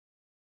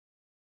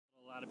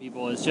A lot of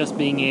people is just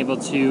being able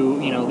to,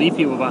 leave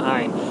people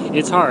behind.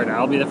 It's hard.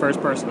 I'll be the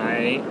first person.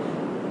 I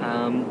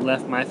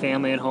left my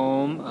family at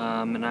home,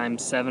 and I'm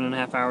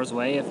 7.5 hours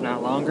away, if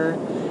not longer.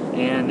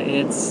 And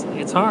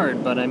it's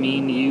hard, but I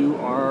mean, you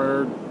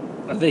are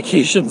a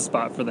vacation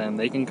spot for them.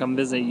 They can come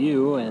visit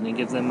you, and it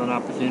gives them an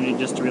opportunity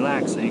just to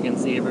relax, so you can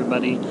see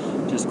everybody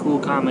just cool,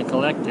 calm, and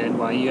collected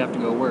while you have to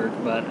go work.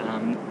 But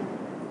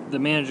the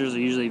managers are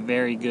usually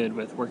very good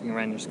with working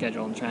around your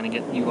schedule and trying to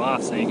get you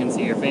off so you can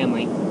see your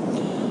family.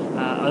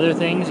 Other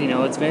things,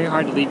 it's very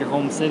hard to leave your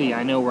home city.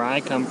 I know where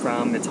I come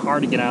from, it's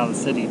hard to get out of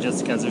the city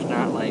just because there's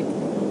not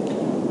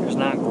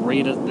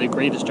the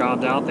greatest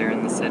jobs out there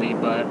in the city,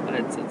 but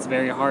it's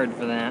very hard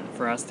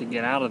for us to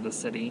get out of the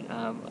city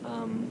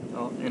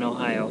in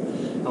Ohio.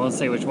 I won't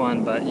say which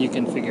one, but you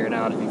can figure it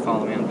out if you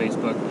follow me on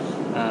Facebook.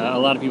 A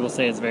lot of people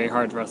say it's very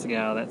hard for us to get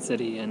out of that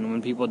city, and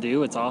when people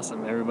do, it's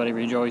awesome. Everybody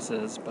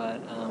rejoices, but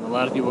a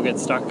lot of people get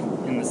stuck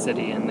in the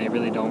city and they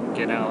really don't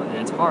get out, and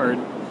it's hard.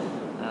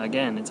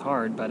 Again, it's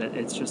hard, but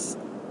it's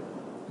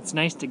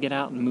nice to get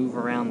out and move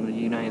around the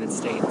United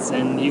States,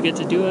 and you get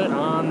to do it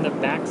on the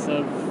backs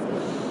of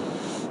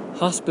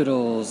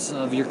hospitals,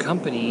 of your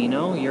company.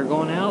 You're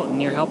going out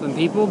and you're helping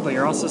people, but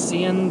you're also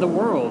seeing the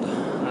world,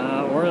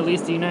 or at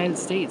least the United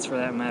States for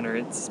that matter.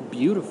 It's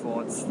beautiful.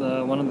 It's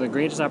one of the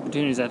greatest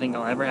opportunities I think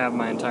I'll ever have in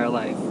my entire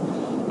life.